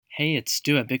Hey, it's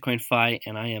Stu at Bitcoin Fi,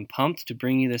 and I am pumped to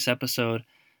bring you this episode.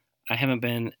 I haven't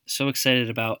been so excited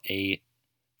about a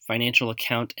financial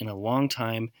account in a long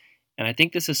time, and I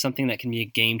think this is something that can be a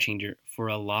game changer for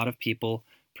a lot of people.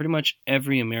 Pretty much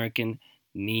every American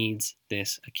needs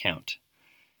this account.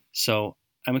 So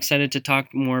I'm excited to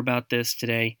talk more about this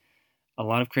today. A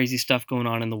lot of crazy stuff going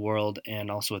on in the world, and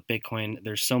also with Bitcoin.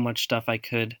 There's so much stuff I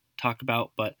could talk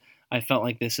about, but I felt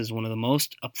like this is one of the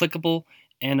most applicable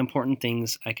and important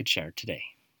things I could share today.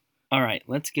 All right,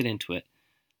 let's get into it.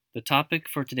 The topic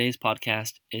for today's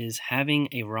podcast is having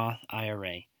a Roth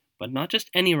IRA, but not just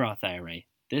any Roth IRA.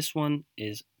 This one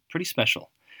is pretty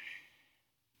special.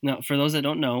 Now, for those that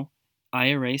don't know,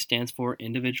 IRA stands for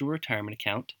Individual Retirement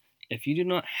Account. If you do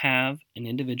not have an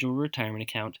individual retirement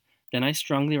account, then I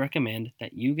strongly recommend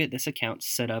that you get this account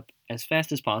set up as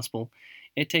fast as possible.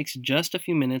 It takes just a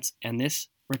few minutes, and this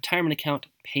retirement account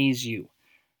pays you.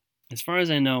 As far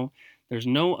as I know, there's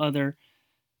no other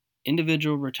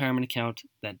individual retirement account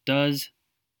that does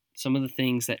some of the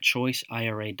things that Choice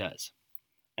IRA does.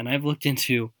 And I've looked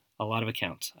into a lot of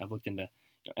accounts. I've looked into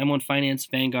M1 Finance,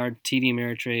 Vanguard, TD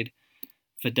Ameritrade,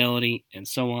 Fidelity, and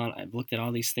so on. I've looked at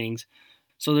all these things.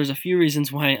 So there's a few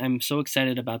reasons why I'm so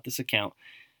excited about this account.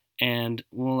 And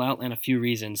we'll outline a few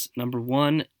reasons. Number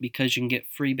one, because you can get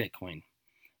free Bitcoin.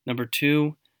 Number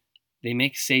two, they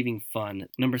make saving fun.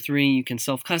 Number three, you can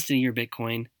self-custody your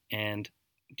Bitcoin and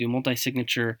do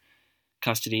multi-signature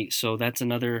custody. So that's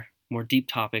another more deep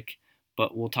topic,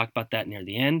 but we'll talk about that near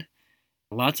the end.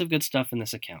 Lots of good stuff in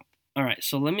this account. All right,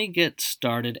 so let me get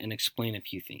started and explain a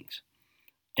few things.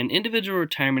 An individual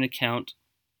retirement account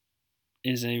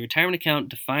is a retirement account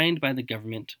defined by the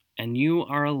government, and you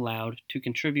are allowed to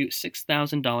contribute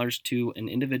 $6,000 to an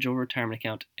individual retirement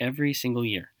account every single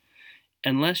year.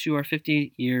 Unless you are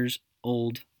 50 years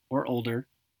old or older,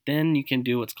 then you can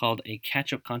do what's called a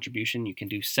catch-up contribution. You can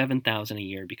do $7,000 a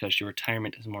year because your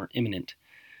retirement is more imminent.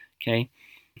 Okay,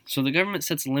 so the government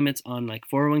sets limits on like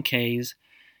 401ks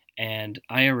and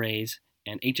IRAs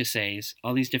and HSAs,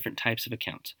 all these different types of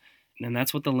accounts, and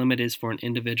that's what the limit is for an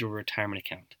individual retirement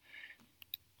account.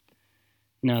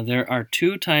 Now, there are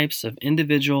two types of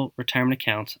individual retirement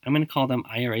accounts. I'm going to call them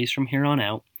IRAs from here on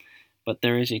out, but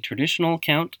there is a traditional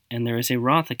account and there is a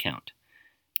Roth account.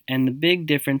 And the big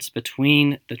difference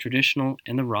between the traditional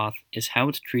and the Roth is how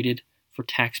it's treated for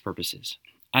tax purposes.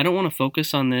 I don't want to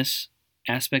focus on this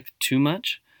aspect too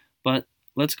much, but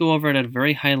let's go over it at a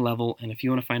very high level, and if you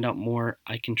want to find out more,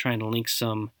 I can try and link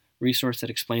some resource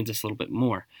that explains this a little bit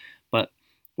more. But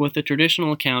with the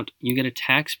traditional account, you get a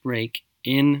tax break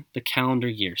in the calendar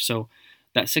year. So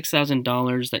that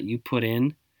 $6,000 that you put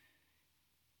in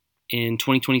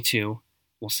 2022,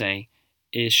 we'll say,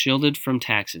 is shielded from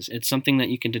taxes. It's something that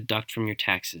you can deduct from your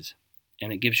taxes,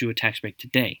 and it gives you a tax break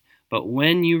today. But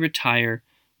when you retire,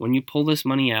 when you pull this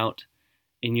money out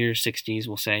in your 60s,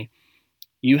 we'll say,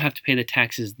 you have to pay the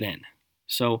taxes then.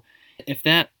 So if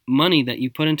that money that you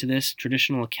put into this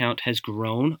traditional account has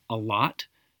grown a lot,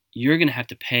 you're going to have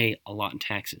to pay a lot in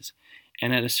taxes.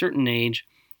 And at a certain age,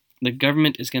 the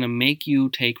government is going to make you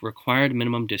take required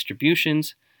minimum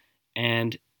distributions,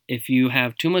 and if you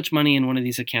have too much money in one of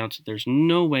these accounts, there's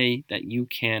no way that you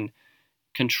can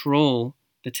control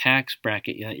the tax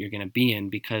bracket that you're going to be in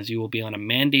because you will be on a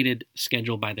mandated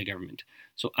schedule by the government.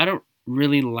 So I don't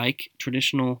really like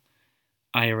traditional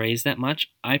IRAs that much.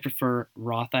 I prefer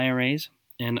Roth IRAs,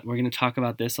 and we're going to talk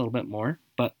about this a little bit more.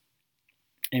 But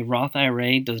a Roth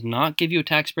IRA does not give you a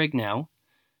tax break now.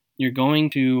 You're going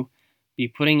to be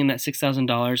putting in that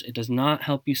 $6,000. It does not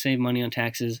help you save money on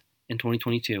taxes in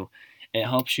 2022. It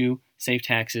helps you save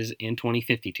taxes in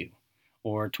 2052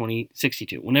 or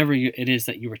 2062, whenever it is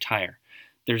that you retire.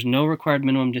 There's no required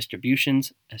minimum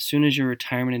distributions. As soon as your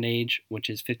retirement age, which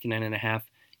is 59 and a half,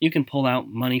 you can pull out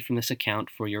money from this account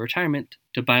for your retirement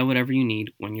to buy whatever you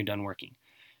need when you're done working.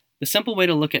 The simple way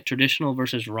to look at traditional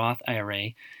versus Roth IRA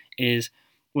is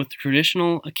with the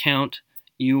traditional account,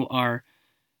 you are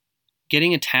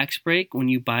getting a tax break when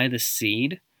you buy the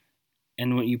seed,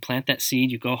 and when you plant that seed,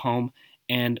 you go home,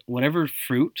 and whatever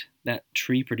fruit that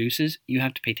tree produces, you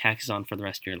have to pay taxes on for the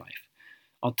rest of your life.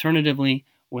 Alternatively,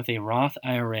 with a Roth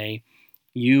IRA,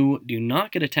 you do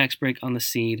not get a tax break on the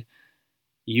seed.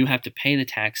 You have to pay the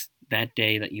tax that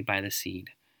day that you buy the seed.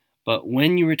 But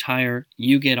when you retire,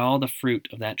 you get all the fruit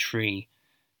of that tree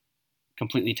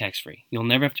completely tax-free. You'll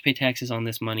never have to pay taxes on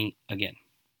this money again,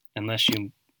 unless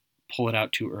you pull it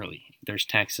out too early. There's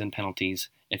taxes and penalties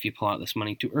if you pull out this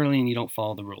money too early and you don't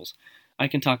follow the rules. I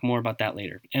can talk more about that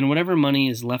later. And whatever money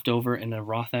is left over in a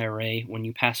Roth IRA when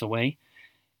you pass away,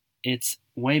 it's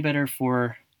way better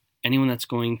for anyone that's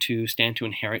going to stand to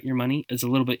inherit your money. It's a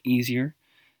little bit easier.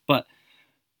 But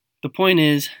point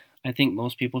is, I think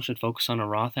most people should focus on a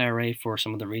Roth IRA for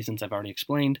some of the reasons I've already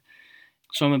explained.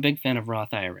 So I'm a big fan of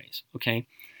Roth IRAs, okay?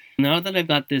 Now that I've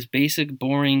got this basic,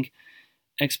 boring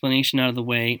explanation out of the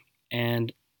way,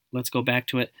 and let's go back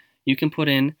to it, you can put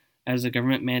in, as the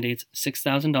government mandates,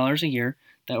 $6,000 a year.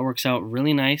 That works out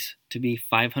really nice to be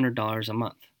 $500 a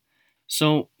month.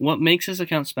 So what makes this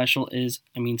account special is,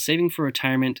 saving for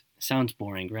retirement sounds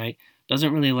boring, right?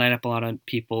 Doesn't really light up a lot of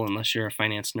people unless you're a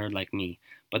finance nerd like me.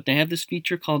 But they have this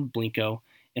feature called Blinko.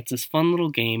 It's this fun little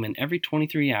game, and every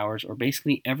 23 hours, or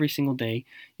basically every single day,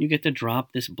 you get to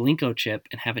drop this Blinko chip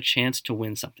and have a chance to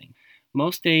win something.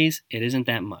 Most days, it isn't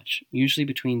that much, usually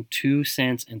between 2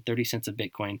 cents and 30 cents of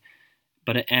Bitcoin,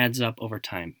 but it adds up over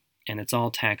time. And it's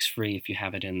all tax-free if you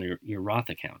have it in your Roth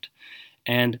account.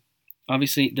 And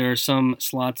obviously, there are some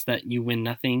slots that you win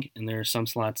nothing, and there are some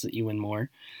slots that you win more.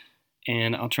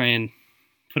 And I'll try and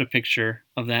put a picture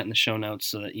of that in the show notes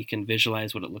so that you can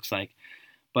visualize what it looks like.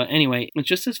 But anyway, it's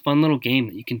just this fun little game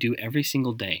that you can do every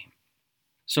single day.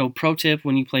 So pro tip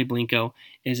when you play Blinko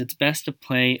is it's best to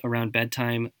play around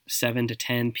bedtime, 7 to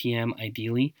 10 p.m.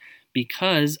 ideally,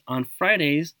 because on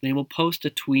Fridays they will post a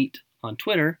tweet on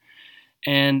Twitter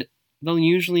and they'll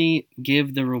usually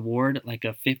give the reward like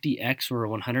a 50x or a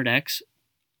 100x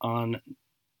on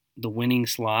the winning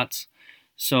slots.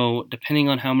 So depending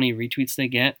on how many retweets they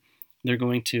get, they're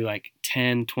going to like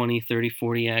 10, 20, 30,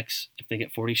 40x. If they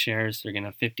get 40 shares, they're going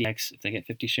to 50x. If they get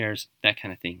 50 shares, that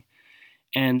kind of thing.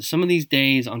 And some of these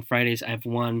days on Fridays, I've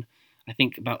won, I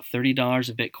think, about $30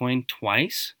 of Bitcoin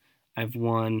twice. I've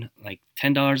won like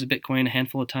 $10 of Bitcoin a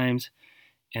handful of times.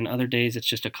 And other days, it's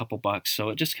just a couple bucks. So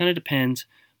it just kind of depends.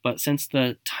 But since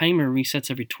the timer resets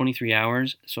every 23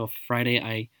 hours, so Friday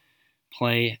I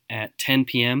play at 10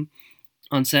 p.m.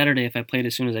 On Saturday, if I played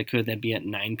as soon as I could, that'd be at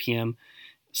 9 p.m.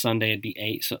 Sunday, it'd be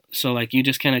 8. So like you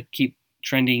just kind of keep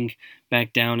trending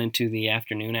back down into the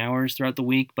afternoon hours throughout the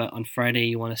week. But on Friday,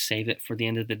 you want to save it for the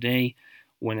end of the day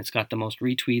when it's got the most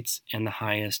retweets and the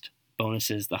highest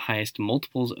bonuses, the highest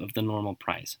multiples of the normal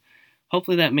prize.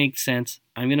 Hopefully that makes sense.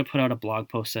 I'm going to put out a blog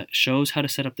post that shows how to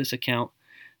set up this account.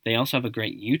 They also have a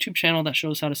great YouTube channel that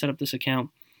shows how to set up this account.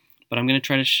 But I'm going to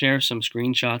try to share some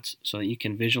screenshots so that you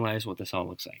can visualize what this all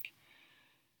looks like.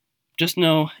 Just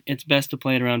know it's best to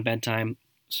play it around bedtime.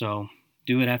 So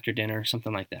do it after dinner,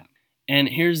 something like that. And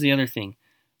here's the other thing.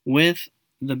 With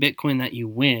the Bitcoin that you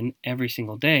win every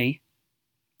single day,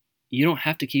 you don't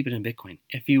have to keep it in Bitcoin.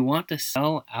 If you want to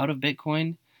sell out of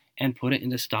Bitcoin and put it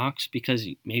into stocks because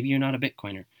maybe you're not a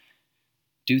Bitcoiner,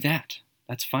 do that.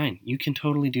 That's fine. You can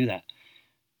totally do that.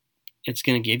 It's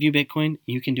going to give you Bitcoin.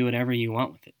 You can do whatever you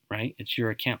want with it, right? It's your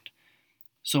account.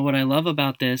 So what I love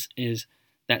about this is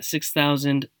that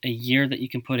 $6,000 a year that you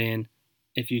can put in.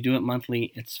 If you do it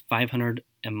monthly, it's $500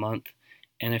 a month.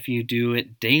 And if you do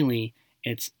it daily,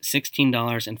 it's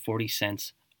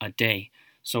 $16.40 a day.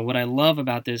 So what I love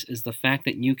about this is the fact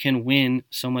that you can win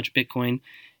so much Bitcoin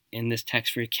in this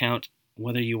tax-free account,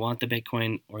 whether you want the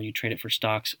Bitcoin or you trade it for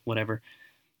stocks, whatever.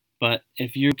 But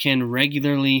if you can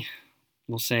regularly,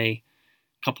 we'll say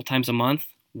a couple times a month,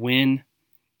 win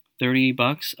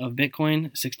 $30 of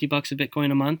Bitcoin, $60 of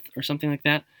Bitcoin a month or something like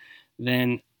that,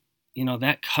 then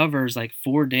that covers like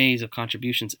 4 days of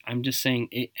contributions. I'm just saying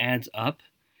it adds up,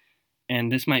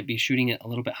 and this might be shooting it a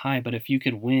little bit high, but if you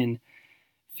could win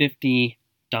 $50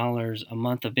 a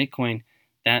month of Bitcoin,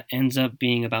 that ends up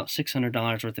being about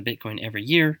 $600 worth of Bitcoin every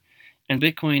year. And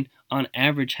Bitcoin on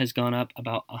average has gone up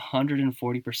about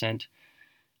 140%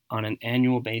 on an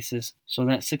annual basis. So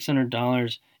that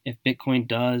 $600, if Bitcoin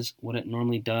does what it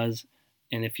normally does,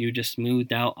 and if you just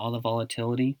smoothed out all the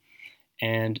volatility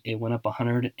and it went up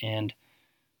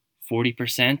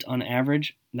 140% on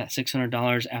average, that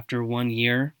 $600 after 1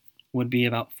 year would be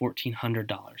about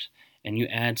 $1,400. And you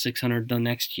add $600 the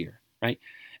next year, right?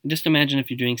 And just imagine if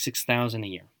you're doing $6,000 a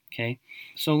year, okay?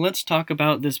 So let's talk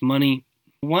about this money.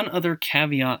 One other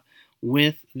caveat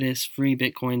with this free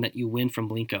Bitcoin that you win from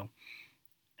Blinko.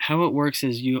 How it works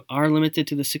is you are limited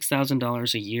to the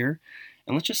 $6,000 a year.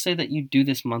 And let's just say that you do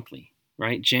this monthly,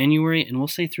 right? January, and we'll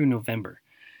say through November.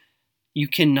 You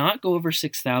cannot go over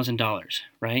 $6,000,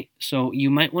 right? So you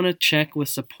might want to check with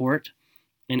support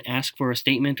and ask for a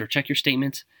statement or check your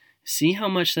statements. See how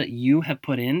much that you have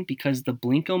put in, because the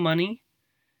Blinko money,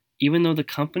 even though the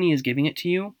company is giving it to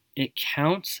you, it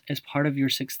counts as part of your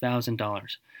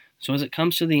 $6,000. So as it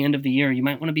comes to the end of the year, you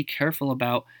might want to be careful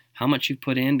about how much you've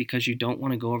put in because you don't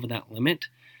want to go over that limit.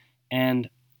 And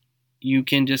you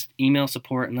can just email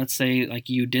support, and let's say like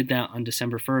you did that on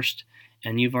December 1st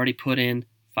and you've already put in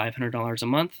 $500 a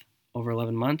month over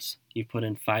 11 months. You've put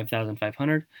in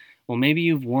 $5,500. Well, maybe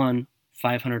you've won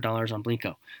 $500 on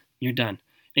Blinko. You're done.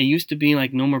 It used to be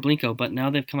like no more Blinko, but now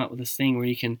they've come out with this thing where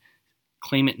you can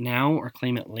claim it now or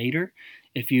claim it later.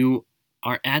 If you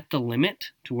are at the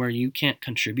limit to where you can't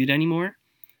contribute anymore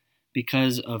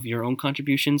because of your own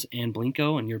contributions and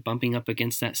Blinko, and you're bumping up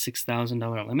against that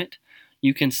 $6,000 limit,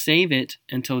 you can save it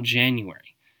until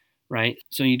January, right?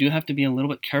 So you do have to be a little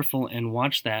bit careful and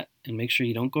watch that and make sure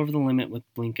you don't go over the limit with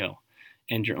Blinko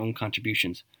and your own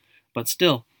contributions. But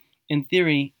still, in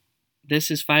theory,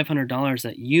 this is $500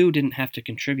 that you didn't have to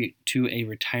contribute to a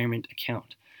retirement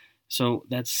account. So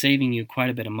that's saving you quite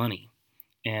a bit of money.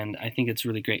 And I think it's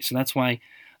really great. So that's why,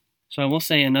 so I will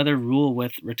say another rule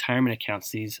with retirement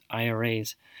accounts, these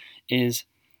IRAs, is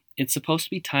it's supposed to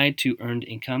be tied to earned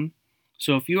income.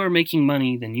 So if you are making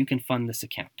money, then you can fund this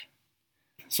account.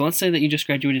 So let's say that you just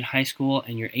graduated high school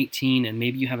and you're 18 and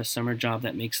maybe you have a summer job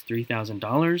that makes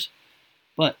 $3,000,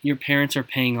 but your parents are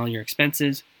paying all your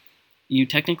expenses. You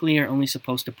technically are only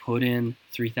supposed to put in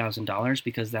 $3,000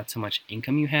 because that's how much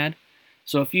income you had.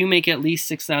 So if you make at least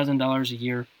 $6,000 a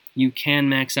year, you can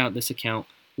max out this account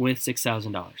with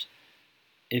 $6,000.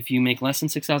 If you make less than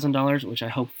 $6,000, which I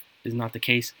hope is not the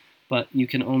case, but you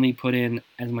can only put in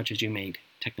as much as you made,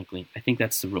 technically. I think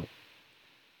that's the rule.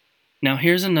 Now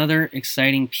here's another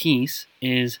exciting piece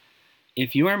is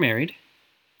if you are married,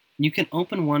 you can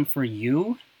open one for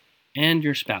you and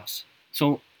your spouse.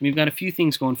 So we've got a few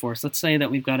things going for us. Let's say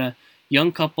that we've got a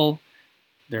young couple,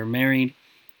 they're married,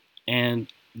 and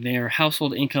their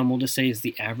household income, we'll just say, is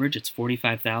the average. It's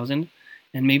 $45,000,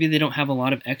 and maybe they don't have a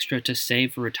lot of extra to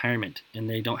save for retirement, and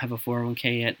they don't have a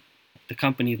 401k at the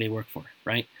company they work for,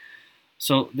 right?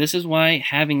 So this is why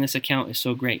having this account is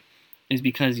so great, is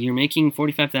because you're making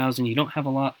 $45,000, you don't have a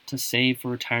lot to save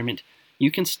for retirement. You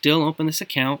can still open this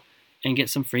account and get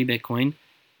some free Bitcoin.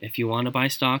 If you want to buy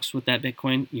stocks with that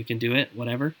Bitcoin, you can do it,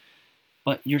 whatever.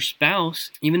 But your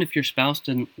spouse, even if your spouse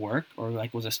didn't work or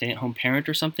like was a stay-at-home parent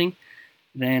or something,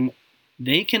 then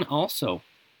they can also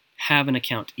have an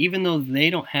account, even though they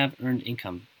don't have earned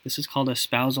income. This is called a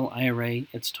spousal IRA.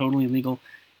 It's totally legal.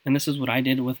 And this is what I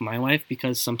did with my wife,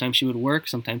 because sometimes she would work,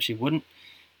 sometimes she wouldn't.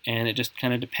 And it just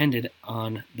kind of depended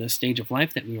on the stage of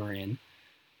life that we were in.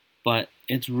 But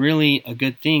it's really a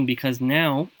good thing, because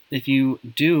now if you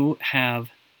do have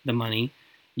the money,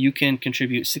 you can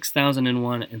contribute $6,000 in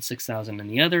one and $6,000 in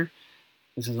the other.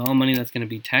 This is all money that's going to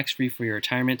be tax-free for your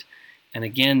retirement. And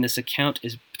again, this account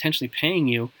is potentially paying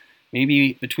you,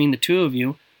 maybe between the two of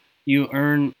you, you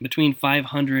earn between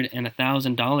 $500 and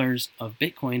 $1,000 of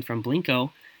Bitcoin from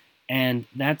Blinko, and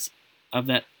that's of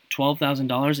that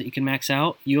 $12,000 that you can max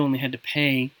out, you only had to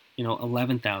pay,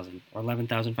 $11,000 or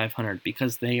 $11,500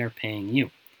 because they are paying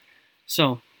you.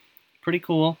 So, pretty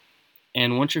cool.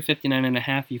 And once you're 59 and a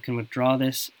half, you can withdraw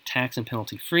this tax and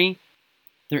penalty free.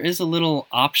 There is a little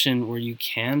option where you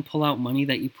can pull out money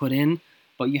that you put in,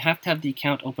 but you have to have the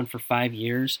account open for 5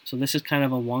 years. So this is kind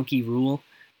of a wonky rule.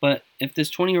 But if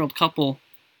this 20-year-old couple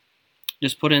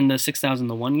just put in the $6,000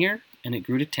 the 1 year and it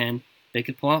grew to 10, they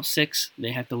could pull out 6,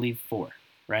 they have to leave 4,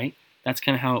 right? That's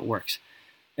kind of how it works.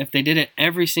 If they did it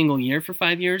every single year for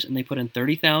 5 years and they put in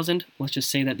 $30,000, let's just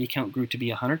say that the account grew to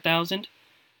be $100,000.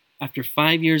 After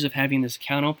 5 years of having this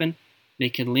account open, they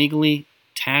can legally,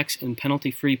 tax and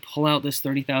penalty-free, pull out this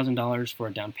 $30,000 for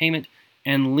a down payment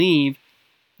and leave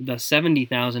the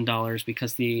 $70,000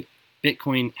 because the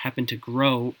Bitcoin happened to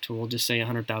grow to, we'll just say,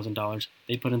 $100,000.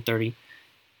 They put in 30,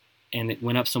 and it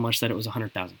went up so much that it was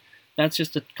 100,000. That's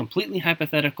just a completely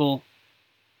hypothetical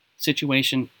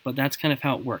situation, but that's kind of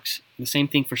how it works. The same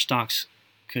thing for stocks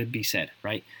could be said,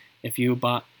 right? If you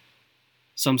bought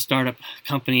some startup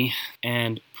company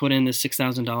and put in the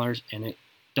 $6,000 and it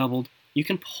doubled, you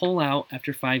can pull out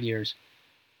after 5 years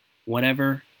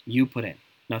whatever you put in,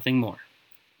 nothing more.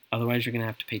 Otherwise, you're going to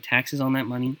have to pay taxes on that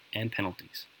money and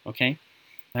penalties, okay?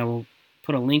 I will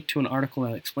put a link to an article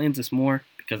that explains this more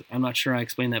because I'm not sure I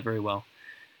explained that very well.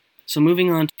 So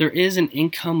moving on, there is an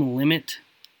income limit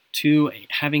to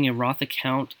having a Roth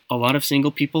account. A lot of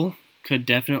single people could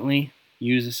definitely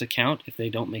use this account if they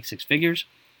don't make 6 figures.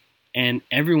 And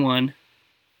everyone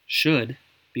should,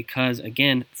 because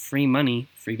again, free money,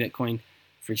 free Bitcoin,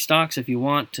 free stocks if you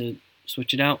want to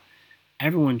switch it out.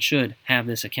 Everyone should have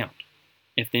this account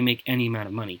if they make any amount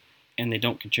of money and they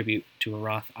don't contribute to a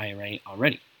Roth IRA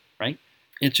already, right?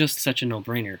 It's just such a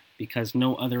no-brainer because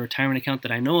no other retirement account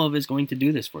that I know of is going to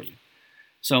do this for you.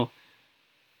 So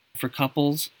for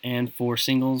couples and for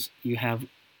singles, you have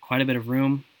quite a bit of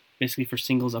room. Basically for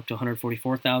singles up to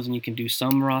 $144,000, you can do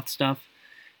some Roth stuff.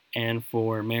 And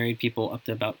for married people up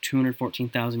to about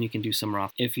 $214,000, you can do some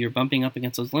Roth. If you're bumping up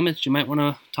against those limits, you might want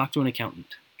to talk to an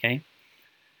accountant, okay?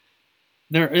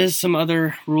 There is some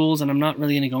other rules, and I'm not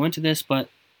really going to go into this, but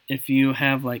if you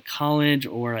have like college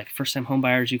or like first-time home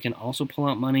buyers, you can also pull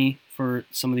out money for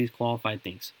some of these qualified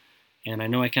things. And I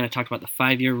know I kind of talked about the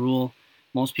 5-year rule.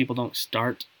 Most people don't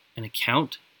start an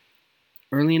account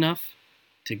early enough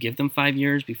to give them 5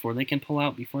 years before they can pull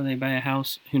out, before they buy a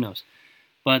house. Who knows?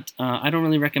 But I don't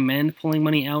really recommend pulling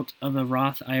money out of a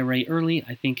Roth IRA early.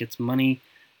 I think it's money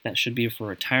that should be for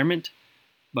retirement.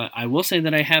 But I will say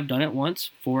that I have done it once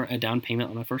for a down payment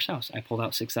on my first house. I pulled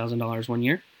out $6,000 one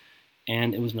year,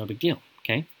 and it was no big deal.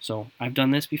 Okay, so I've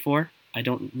done this before. I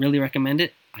don't really recommend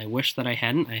it. I wish that I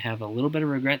hadn't. I have a little bit of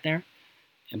regret there,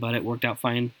 but it worked out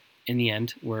fine in the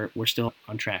end. We're still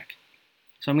on track.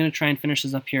 So I'm going to try and finish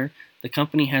this up here. The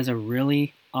company has a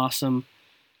really awesome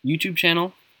YouTube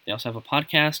channel. They also have a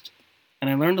podcast. And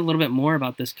I learned a little bit more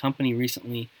about this company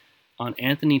recently on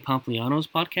Anthony Pompliano's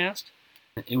podcast.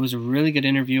 It was a really good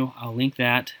interview. I'll link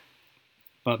that.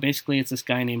 But basically, it's this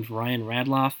guy named Ryan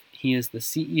Radloff. He is the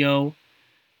CEO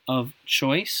of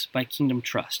Choice by Kingdom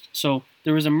Trust. So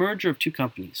there was a merger of two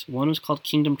companies. One was called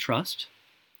Kingdom Trust,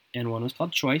 and one was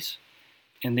called Choice.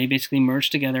 And they basically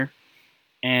merged together.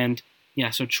 And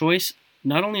yeah, so Choice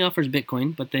not only offers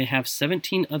Bitcoin, but they have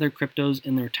 17 other cryptos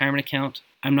in their retirement account.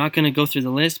 I'm not going to go through the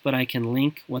list, but I can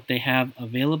link what they have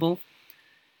available.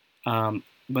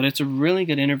 But it's a really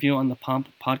good interview on the Pomp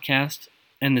podcast,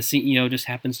 and the CEO just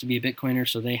happens to be a Bitcoiner,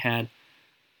 so they had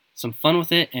some fun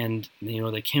with it, and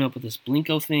they came up with this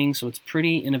Blinko thing, so it's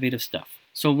pretty innovative stuff.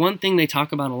 So one thing they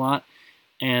talk about a lot,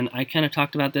 and I kind of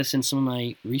talked about this in some of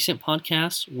my recent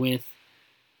podcasts with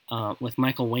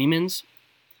Michael Waymans,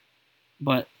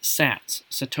 but sats,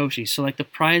 Satoshi. So like the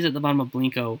prize at the bottom of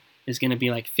Blinko is going to be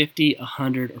like 50,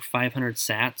 100, or 500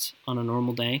 sats on a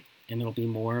normal day, and it'll be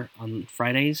more on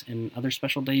Fridays and other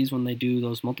special days when they do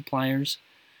those multipliers.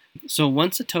 So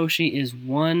one Satoshi is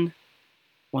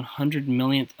 1/100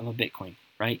 millionth of a Bitcoin,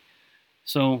 right?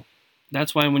 So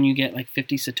that's why when you get like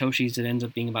 50 Satoshis, it ends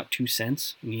up being about 2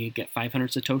 cents. When you get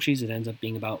 500 Satoshis, it ends up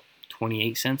being about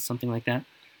 28 cents, something like that.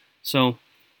 So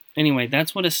anyway,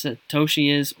 that's what a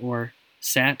Satoshi is, or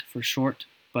SAT for short.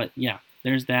 But yeah,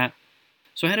 there's that.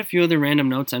 So I had a few other random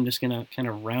notes I'm just going to kind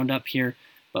of round up here.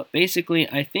 But basically,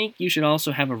 I think you should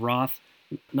also have a Roth,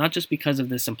 not just because of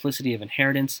the simplicity of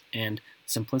inheritance and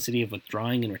simplicity of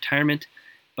withdrawing in retirement,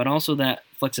 but also that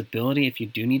flexibility if you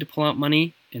do need to pull out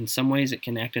money. In some ways, it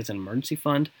can act as an emergency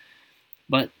fund.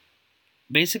 But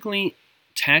basically,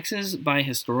 taxes by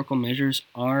historical measures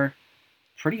are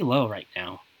pretty low right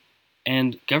now.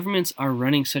 And governments are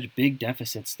running such big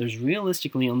deficits. There's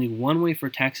realistically only one way for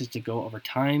taxes to go over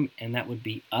time, and that would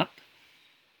be up.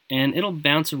 And it'll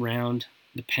bounce around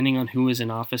depending on who is in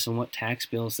office and what tax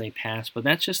bills they pass. But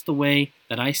that's just the way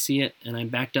that I see it, and I'm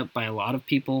backed up by a lot of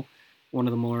people. One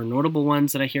of the more notable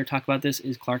ones that I hear talk about this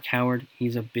is Clark Howard.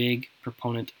 He's a big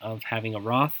proponent of having a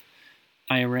Roth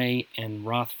IRA and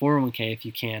Roth 401k if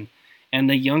you can. And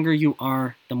the younger you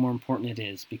are, the more important it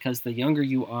is, because the younger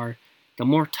you are, the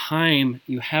more time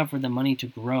you have for the money to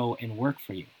grow and work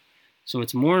for you. So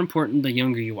it's more important the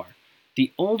younger you are.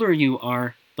 The older you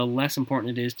are, the less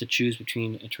important it is to choose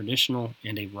between a traditional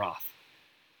and a Roth.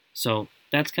 So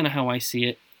that's kind of how I see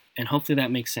it, and hopefully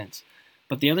that makes sense.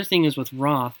 But the other thing is with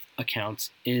Roth accounts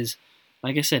is,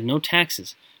 like I said, no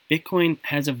taxes. Bitcoin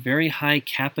has a very high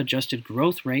cap-adjusted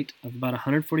growth rate of about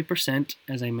 140%,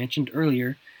 as I mentioned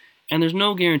earlier, and there's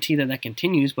no guarantee that that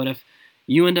continues, but if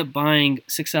you end up buying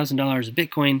 $6,000 of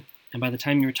Bitcoin, and by the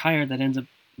time you retire, that ends up,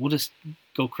 we'll just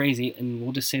go crazy, and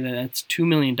we'll just say that that's $2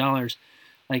 million.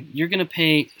 Like, you're going to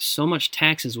pay so much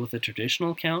taxes with a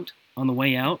traditional account on the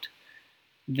way out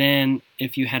than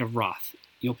if you had a Roth.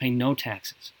 You'll pay no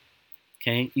taxes.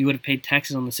 Okay? You would have paid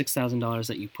taxes on the $6,000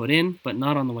 that you put in, but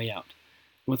not on the way out.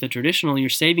 With a traditional, you're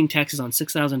saving taxes on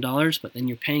 $6,000, but then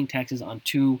you're paying taxes on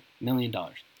 $2 million.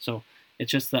 So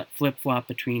it's just that flip-flop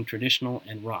between traditional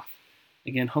and Roth.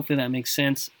 Again, hopefully that makes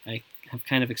sense. I have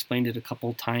kind of explained it a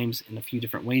couple times in a few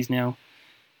different ways now.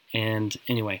 And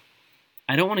anyway,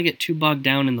 I don't want to get too bogged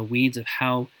down in the weeds of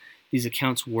how these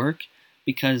accounts work,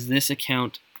 because this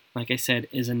account, like I said,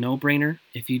 is a no-brainer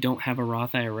if you don't have a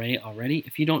Roth IRA already.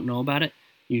 If you don't know about it,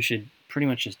 you should pretty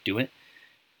much just do it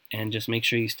and just make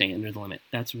sure you stay under the limit.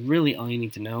 That's really all you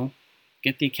need to know.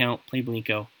 Get the account, play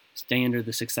Blinko, stay under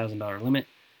the $6,000 limit.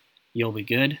 You'll be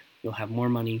good. You'll have more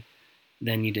money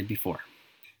than you did before.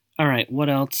 All right, what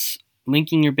else?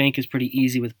 Linking your bank is pretty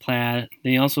easy with Plaid.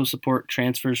 They also support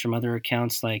transfers from other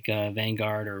accounts like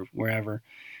Vanguard or wherever.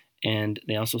 And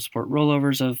they also support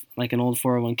rollovers of like an old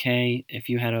 401k. If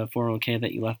you had a 401k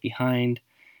that you left behind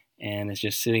and it's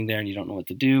just sitting there and you don't know what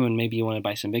to do, and maybe you want to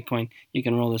buy some Bitcoin, you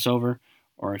can roll this over.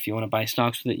 Or if you want to buy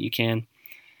stocks with it, you can.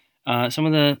 Some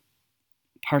of the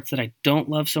parts that I don't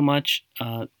love so much,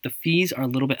 the fees are a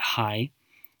little bit high.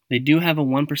 They do have a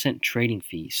 1% trading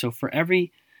fee. So for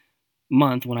every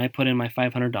month when I put in my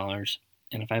 $500,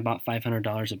 and if I bought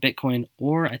 $500 of Bitcoin,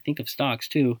 or I think of stocks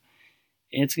too,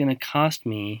 it's going to cost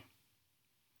me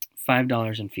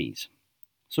 $5 in fees.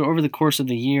 So over the course of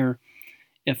the year,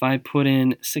 if I put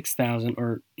in 6,000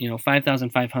 or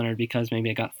 5,500 because maybe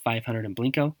I got 500 in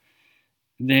Blinko,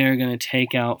 they're going to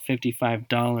take out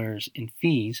 $55 in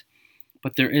fees,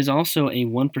 but there is also a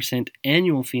 1%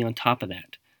 annual fee on top of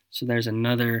that. So there's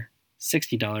another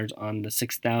 $60 on the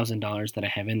 $6,000 that I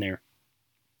have in there.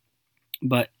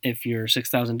 But if your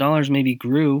 $6,000 maybe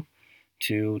grew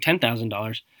to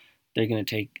 $10,000, they're going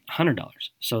to take $100.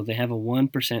 So they have a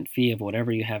 1% fee of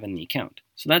whatever you have in the account.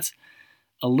 So that's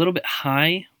a little bit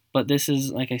high, but this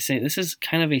is, like I say, this is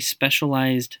kind of a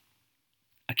specialized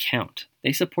account.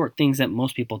 They support things that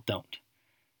most people don't,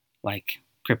 like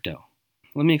crypto.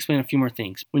 Let me explain a few more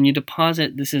things. When you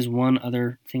deposit, this is one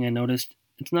other thing I noticed.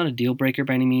 It's not a deal breaker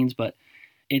by any means, but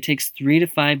it takes 3 to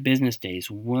 5 business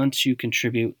days once you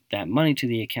contribute that money to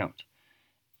the account.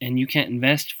 And you can't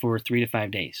invest for 3 to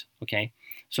 5 days, okay?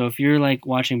 So if you're like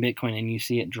watching Bitcoin and you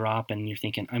see it drop and you're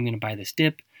thinking, I'm going to buy this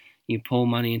dip, you pull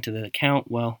money into the account,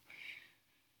 well,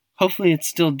 hopefully it's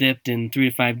still dipped in 3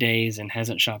 to 5 days and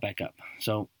hasn't shot back up.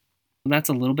 So that's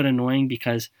a little bit annoying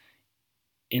because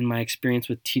in my experience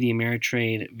with TD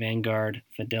Ameritrade, Vanguard,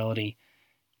 Fidelity,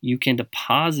 you can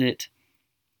deposit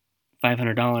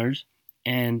 $500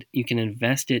 and you can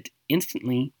invest it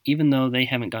instantly even though they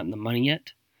haven't gotten the money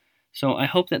yet. So I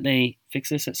hope that they fix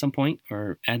this at some point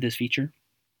or add this feature.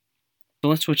 So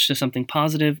let's switch to something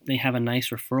positive. They have a nice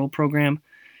referral program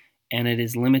and it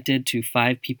is limited to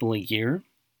 5 people a year.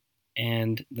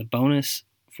 And the bonus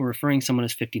for referring someone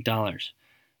is $50.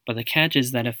 But the catch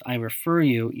is that if I refer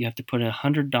you, you have to put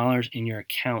 $100 in your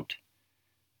account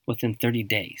within 30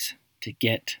 days to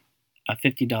get a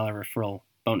 $50 referral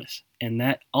bonus. And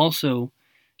that also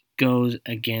goes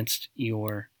against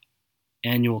your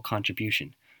annual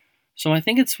contribution. So I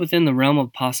think it's within the realm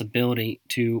of possibility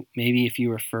to maybe if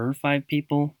you refer 5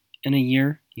 people in a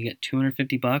year, you get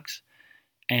 $250.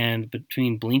 And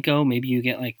between Blinko, maybe you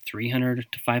get like $300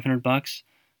 to $500.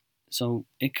 So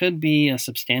it could be a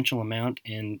substantial amount,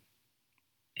 and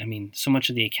I mean, so much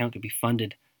of the account could be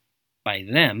funded by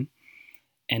them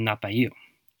and not by you,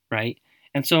 right?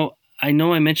 And so I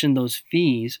know I mentioned those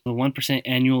fees, the 1%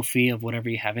 annual fee of whatever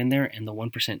you have in there and the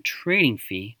 1% trading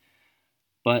fee,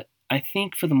 but I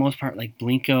think for the most part, like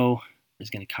Blinko is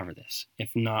going to cover this, if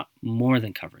not more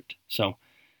than cover it. So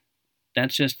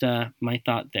that's just my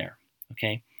thought there,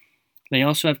 okay? They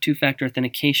also have 2-factor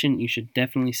authentication. You should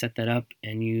definitely set that up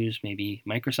and use maybe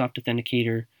Microsoft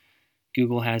Authenticator.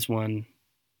 Google has one,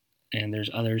 and there's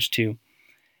others too.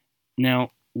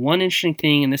 Now, one interesting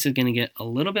thing, and this is going to get a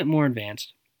little bit more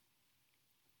advanced,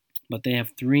 but they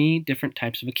have 3 different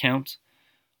types of accounts.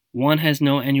 One has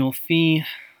no annual fee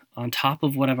on top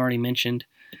of what I've already mentioned.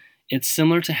 It's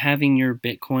similar to having your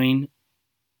Bitcoin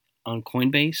on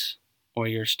Coinbase or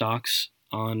your stocks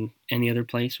on any other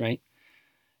place, right?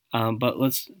 But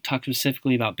let's talk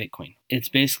specifically about Bitcoin. It's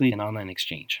basically an online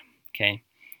exchange, okay?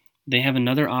 They have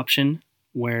another option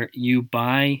where you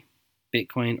buy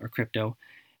Bitcoin or crypto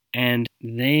and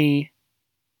they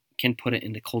can put it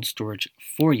into cold storage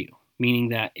for you, meaning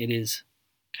that it is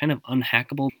kind of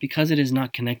unhackable because it is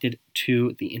not connected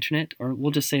to the internet, or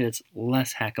we'll just say it's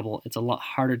less hackable. It's a lot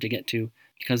harder to get to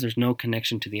because there's no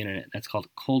connection to the internet. That's called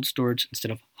cold storage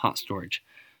instead of hot storage.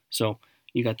 So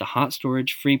you got the hot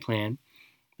storage free plan.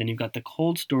 Then you've got the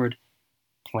cold storage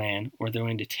plan where they're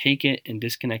going to take it and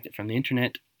disconnect it from the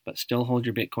internet, but still hold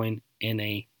your Bitcoin in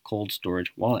a cold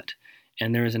storage wallet.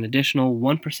 And there is an additional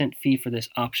 1% fee for this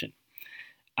option.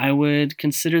 I would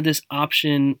consider this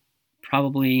option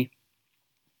probably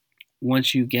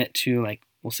once you get to, like,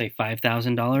 we'll say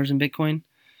 $5,000 in Bitcoin,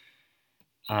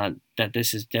 that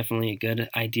this is definitely a good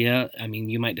idea. I mean,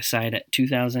 you might decide at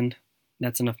 $2,000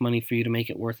 that's enough money for you to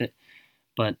make it worth it.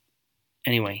 But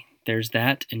anyway, there's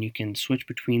that, and you can switch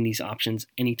between these options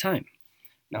anytime.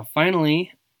 Now,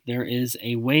 finally, there is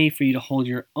a way for you to hold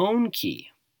your own key.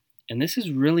 And this is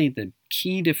really the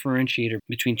key differentiator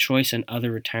between Choice and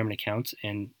other retirement accounts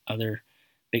and other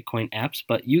Bitcoin apps.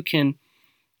 But you can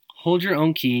hold your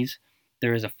own keys.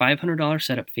 There is a $500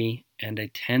 setup fee and a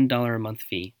 $10 a month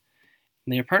fee.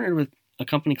 And they are partnered with a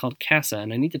company called Casa,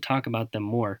 and I need to talk about them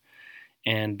more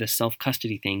and the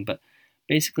self-custody thing. But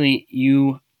basically,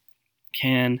 you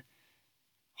can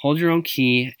hold your own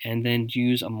key and then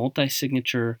use a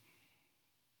multi-signature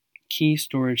key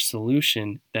storage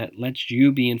solution that lets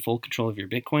you be in full control of your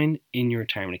Bitcoin in your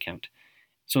retirement account.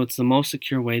 So it's the most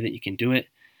secure way that you can do it.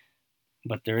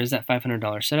 But there is that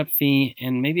 $500 setup fee,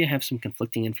 and maybe I have some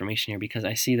conflicting information here because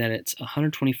I see that it's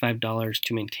 $125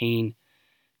 to maintain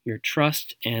your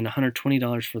trust and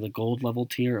 $120 for the gold level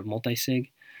tier of multi-sig.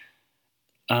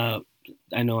 I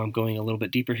know I'm going a little bit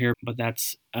deeper here, but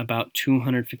that's about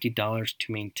 $250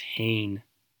 to maintain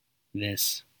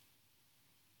this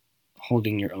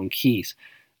holding your own keys.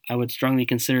 I would strongly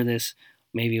consider this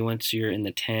maybe once you're in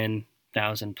the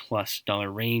 $10,000 plus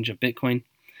range of Bitcoin.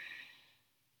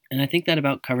 And I think that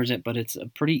about covers it, but it's a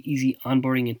pretty easy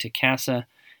onboarding into Casa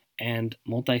and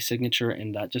multi-signature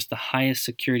and just the highest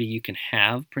security you can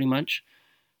have pretty much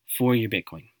for your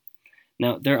Bitcoin.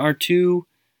 Now, there are two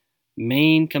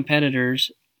main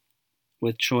competitors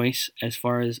with Choice as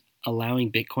far as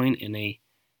allowing Bitcoin in a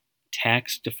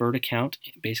tax deferred account,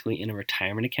 basically in a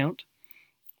retirement account.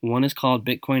 One is called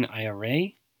Bitcoin IRA,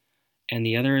 and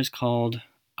the other is called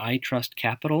iTrust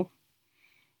Capital.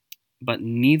 But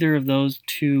neither of those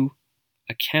two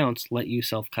accounts let you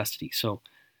self-custody. So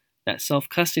that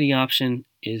self-custody option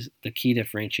is the key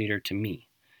differentiator to me.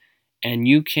 And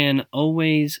you can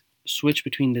always switch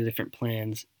between the different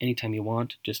plans anytime you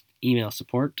want. Just email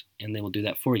support and they will do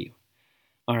that for you.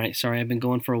 All right, sorry, I've been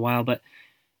going for a while, but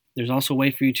there's also a way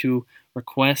for you to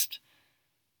request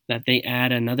that they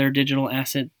add another digital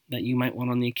asset that you might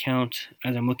want on the account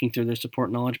as I'm looking through their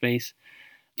support knowledge base.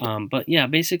 But yeah,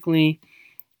 basically,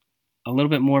 a little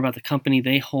bit more about the company.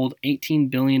 They hold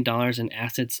 $18 billion in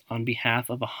assets on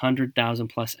behalf of 100,000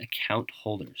 plus account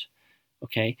holders.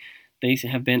 Okay, they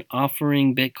have been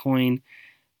offering Bitcoin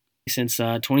since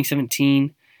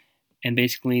 2017, and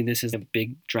basically this is a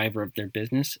big driver of their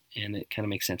business, and it kind of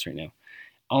makes sense right now.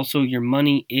 Also, your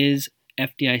money is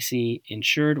FDIC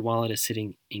insured while it is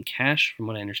sitting in cash, from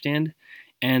what I understand.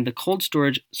 And the cold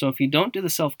storage, so if you don't do the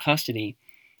self-custody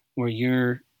where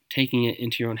you're taking it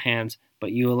into your own hands,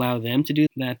 but you allow them to do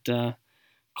that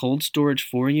cold storage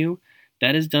for you,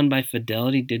 that is done by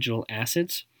Fidelity Digital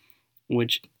Assets,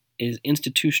 which is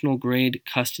institutional grade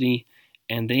custody,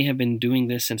 and they have been doing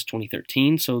this since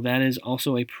 2013, so that is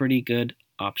also a pretty good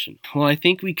option. Well, I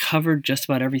think we covered just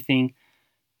about everything.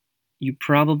 You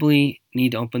probably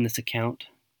need to open this account,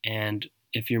 and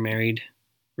if you're married,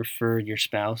 refer your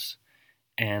spouse,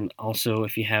 and also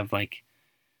if you have like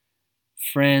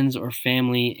friends or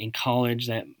family in college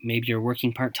that maybe you're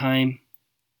working part-time,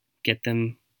 get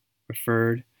them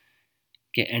referred.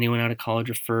 Get anyone out of college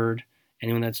referred.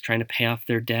 Anyone that's trying to pay off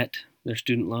their debt, their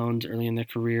student loans early in their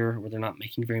career where they're not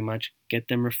making very much, get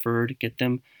them referred. Get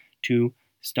them to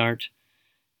start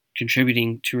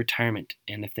contributing to retirement.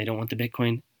 And if they don't want the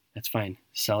Bitcoin, that's fine.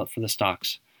 Sell it for the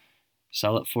stocks.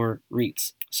 Sell it for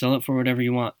REITs. Sell it for whatever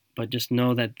you want. But just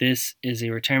know that this is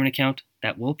a retirement account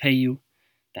that will pay you,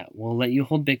 that will let you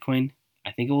hold Bitcoin.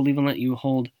 I think it will even let you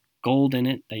hold gold in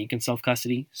it that you can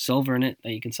self-custody, silver in it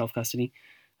that you can self-custody.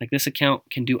 Like, this account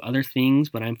can do other things,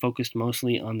 but I'm focused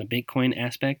mostly on the Bitcoin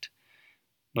aspect.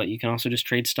 But you can also just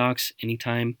trade stocks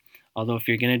anytime. Although if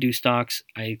you're going to do stocks,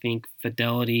 I think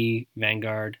Fidelity,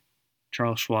 Vanguard,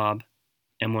 Charles Schwab,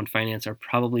 M1 Finance are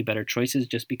probably better choices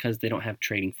just because they don't have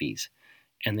trading fees.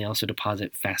 And they also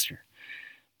deposit faster.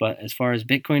 But as far as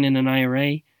Bitcoin in an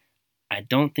IRA, I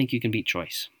don't think you can beat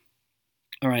Choice.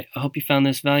 All right, I hope you found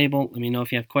this valuable. Let me know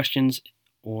if you have questions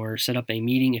or set up a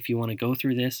meeting if you want to go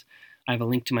through this. I have a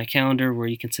link to my calendar where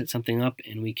you can set something up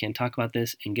and we can talk about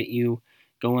this and get you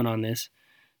going on this.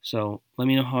 So let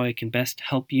me know how I can best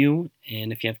help you.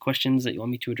 And if you have questions that you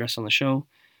want me to address on the show,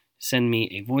 send me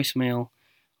a voicemail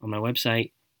on my website.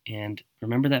 And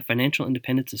remember that financial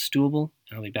independence is doable,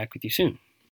 and I'll be back with you soon.